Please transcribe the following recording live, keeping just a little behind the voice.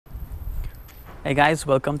Hey guys,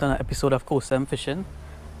 welcome to another episode of Inshore Fishing.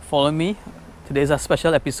 Follow me. Today's a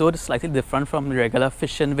special episode, slightly different from the regular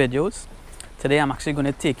fishing videos. Today I'm actually going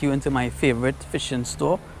to take you into my favorite fishing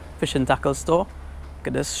store, fishing tackle store. I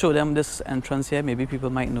could just show them this entrance here, maybe people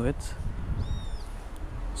might know it.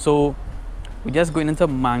 So we're just going into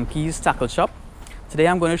Mankee's tackle shop. Today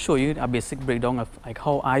I'm going to show you a basic breakdown of like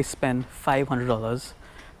how I spend $500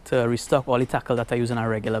 to restock all the tackle that I use on a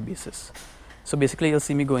regular basis. So basically you'll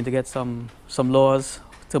see me going to get some lures,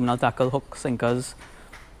 terminal tackle, hooks, sinkers.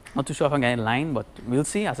 Not too sure if I'm getting line, but we'll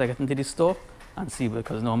see as I get into the store and see,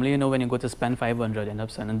 because normally when you go to spend 500 you end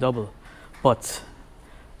up spending double. But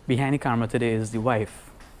behind the camera today is the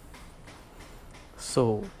wife.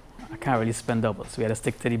 So I can't really spend double, so we had to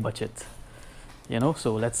stick to the budget.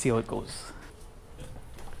 So let's see how it goes.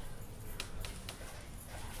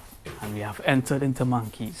 And we have entered into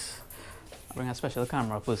Mankee's. I bring a special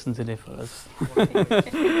camera person today for us.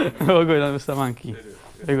 How are going on, Mr. Mankee?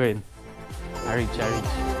 How are you going? I reach.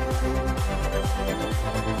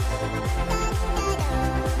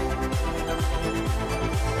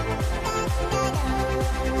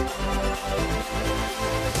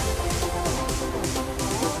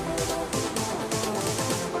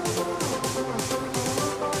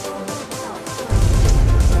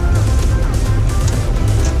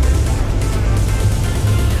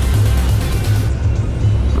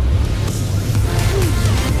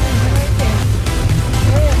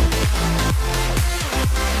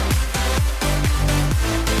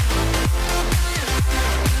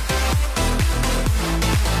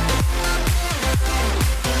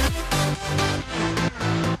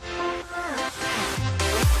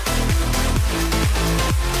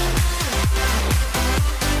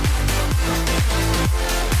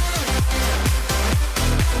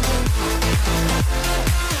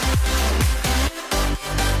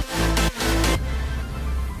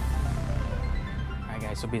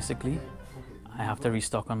 So basically, I have to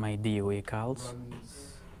restock on my DOA calls.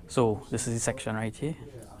 So this is the section right here.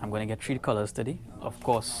 I'm going to get 3 colors today. Of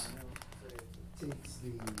course,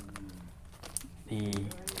 the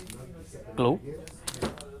glow.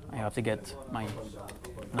 I have to get my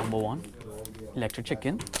number 1, electric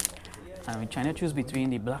chicken. And we're trying to choose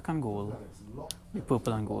between the black and gold, the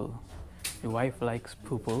purple and gold. The wife likes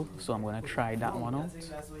purple, so I'm going to try that one out.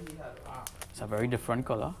 It's a very different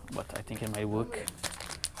color, but I think it might work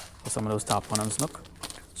for some of those tarpon and snook.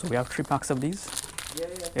 So we have 3 packs of these.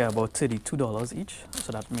 They are about $32 each.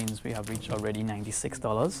 So that means we have reached already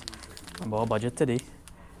 $96. And our budget today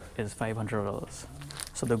is $500.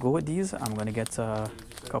 So to go with these, I'm going to get a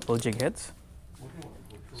couple jig heads.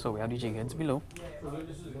 So we have the jig heads below.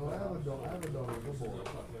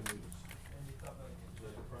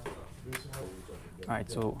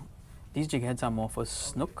 Alright, so these jig heads are more for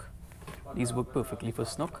snook. These work perfectly for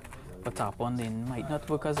snook. For tarpon, they might not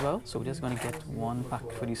work as well, so we're just going to get 1 pack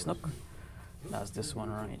for the snook. That's this one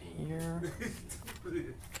right here.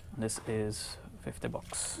 This is $50.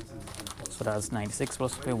 So that's 96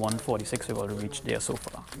 plus 146. We've already reached there so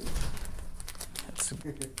far.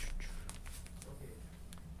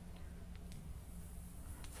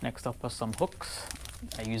 Next up are some hooks.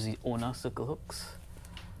 I use the Owner circle hooks.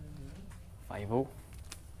 5/0.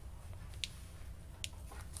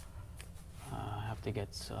 I have to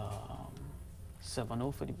get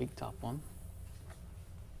 7/0 for the big top one.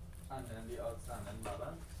 And then the outstanding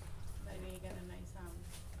balance. By the way, you get a nice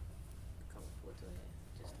cover photo here,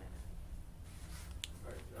 just like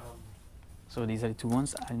that. Right, So these are the 2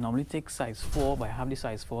 ones. I normally take size 4, but I have the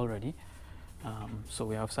size 4 already. So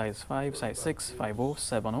we have size 5, size 6, 5/0,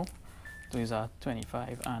 7/0. These are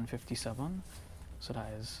 25 and 57. So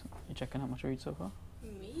that is, you checking how much I read so far?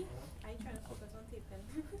 Me? I try to focus on taping.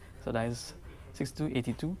 So that is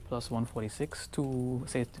 6282 plus 146 to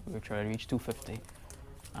say we try to reach 250.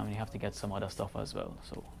 And we have to get some other stuff as well.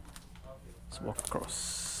 So let's walk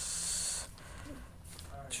across.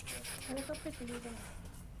 Look how pretty these are.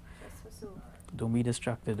 That's for so. Don't be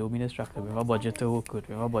distracted, don't be distracted. We have a budget to work with.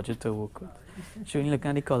 We have a budget to work with. She only looking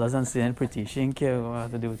at the colors and saying pretty. She didn't care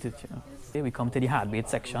what to do with it. Okay, we come to the hard bait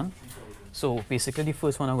section. So basically the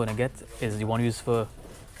first one I'm going to get is the one used for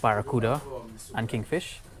barracuda and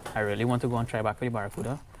kingfish. I really want to go and try back for the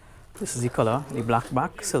barracuda. This is the color, the black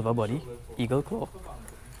back, silver body, eagle claw.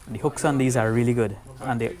 And the hooks on these are really good.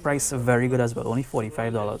 And the price is very good as well, only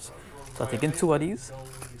 $45. So I'm taking 2 of these.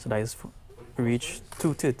 So that is reach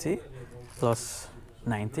 230 plus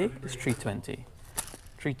 90 is 320.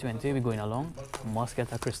 320, we're going along. Must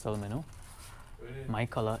get a crystal minnow. My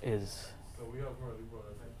color is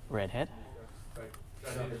redhead.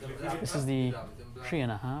 This is the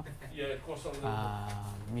 3.5.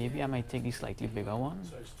 Maybe I might take the slightly bigger one.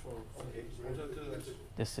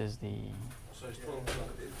 This is the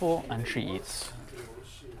 4 3/8.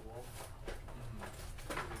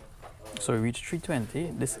 So we reached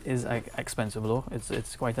 320. This is expensive though.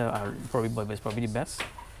 It's quite it's probably the best.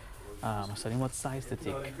 I'm studying what size to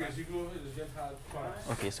take.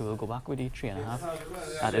 Okay, so we'll go back with the 3.5.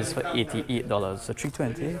 That is for $88. So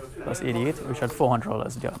 320 plus 88, which had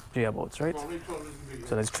 $400 thereabouts, right?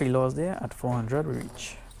 So there's $3 there. At 400, we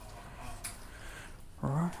reach.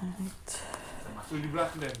 Right.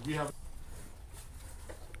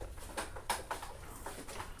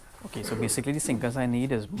 Okay, so basically the sinkers I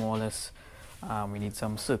need is more or less, we need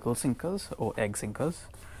some circle sinkers or egg sinkers.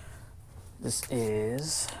 This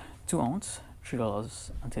is 2 ounce,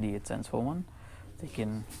 $3.38 for one.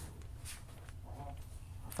 Taking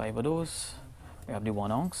 5 of those. We have the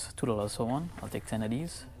 1 ounce, $2 for one. I'll take 10 of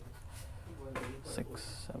these. 6,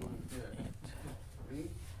 7, 8,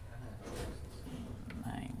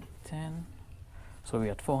 9, 10. So we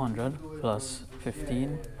had 400 plus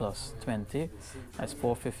 15 plus 20. That's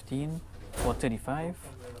 415, 435.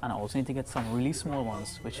 And I also need to get some really small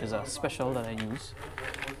ones, which is a special that I use.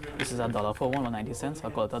 This is $1 for one, 90 cents.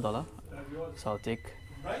 I'll call it $1. So I'll take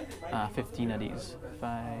 15 of these.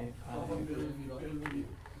 5.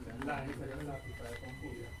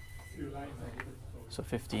 So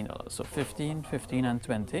 $15. So 15, 15, and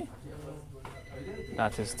 20.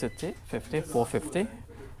 That is 30, 50, 450.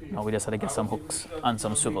 Now we just have to get some hooks and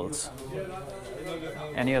some swivels.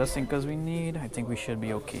 Any other sinkers we need? I think we should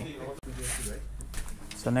be okay.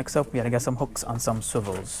 So next up, we gotta get some hooks and some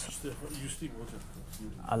swivels.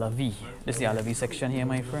 A la V. This is the a la V section here,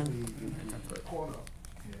 my friend.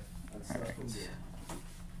 Alright.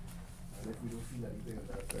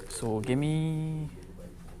 So give me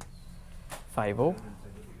 5.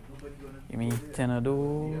 Give me 10 of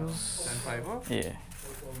those. 10 Yeah.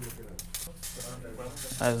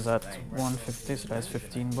 That's at 150, so that's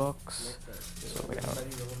 $15. So we have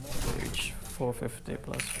reach 450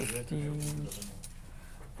 plus 15,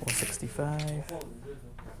 465.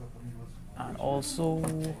 And also,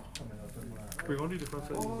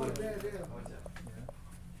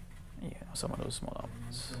 yeah, some of those smaller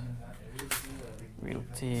ones. We'll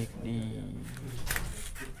take the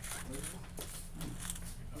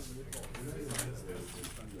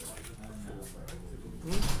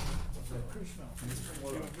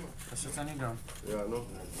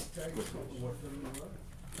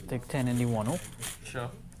take 10 in the 1. Sure.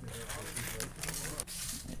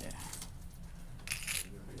 Yeah.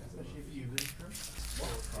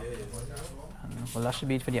 And, well, that should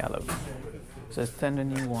be it for the yellow. So it's 10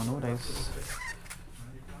 in the 1. That's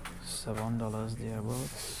 $7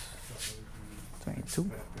 thereabouts.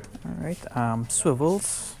 22. Alright.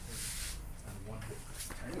 Swivels.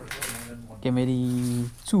 Give me the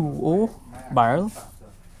 2.0 barrel.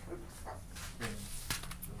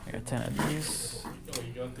 Here, 10 of these.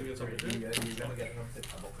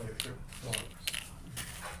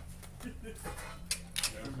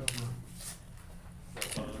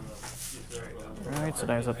 Right, so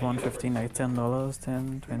that's at 115, like $10,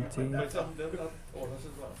 10, 20,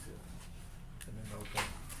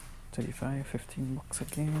 35, $15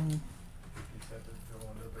 again.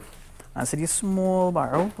 And so this small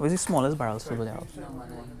barrel, where's the smallest barrel still there?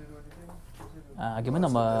 Give me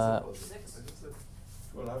number,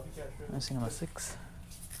 let's see, number 6.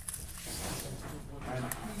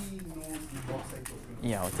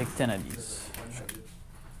 Yeah, I'll take 10 of these.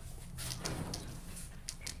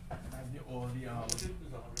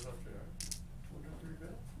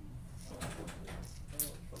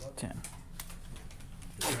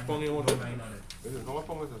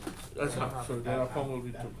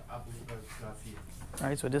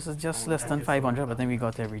 Alright, so this is just less than 500, but then we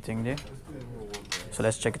got everything there. So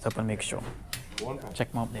let's check it up and make sure.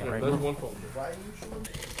 Check them up there, right?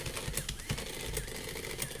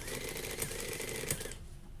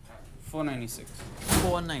 $4.96.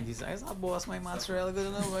 $4.96. That boss, my math's real good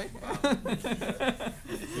enough, right?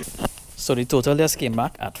 So the total just came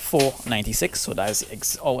back at $4.96. So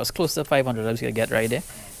that's always close to 500 I was gonna get right there.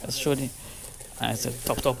 Let's show you. And it's a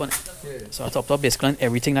top on it. So I topped up basically on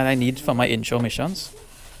everything that I need for my inshore missions.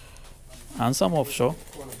 And some offshore.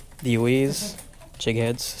 DOAs, jig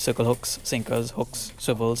heads, circle hooks, sinkers, hooks,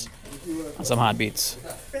 swivels, and some hard baits.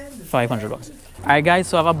 $500. Alright guys,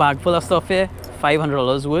 so I have a bag full of stuff here.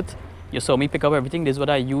 $500 worth. You saw me pick up everything. This is what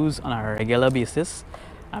I use on a regular basis.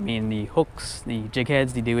 I mean the hooks, the jig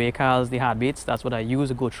heads, the DOA cals, the hard baits. That's what I use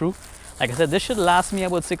to go through. Like I said, this should last me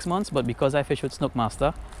about 6 months, but because I fish with Snook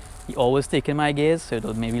Master, he always taking my gears, so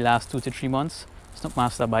it'll maybe last 2 to 3 months. Snook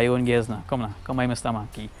Master, buy your own gears now. Come on, come by Mr.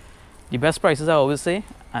 Mankee. The best prices I always say,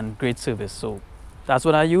 and great service. So that's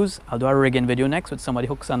what I use. I'll do a rigging video next with somebody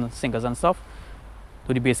hooks and sinkers and stuff.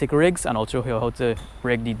 Do the basic rigs and also show how to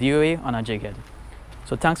rig the DOA on a jig head.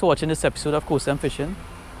 So thanks for watching this episode of Coast and Fishing.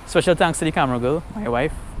 Special thanks to the camera girl, my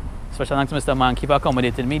wife. Special thanks to Mr. Mankee for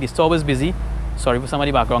accommodating me. The store was busy. Sorry for some of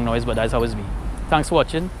the background noise, but that's how it's be. Thanks for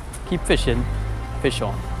watching. Keep fishing. Fish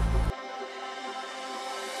on.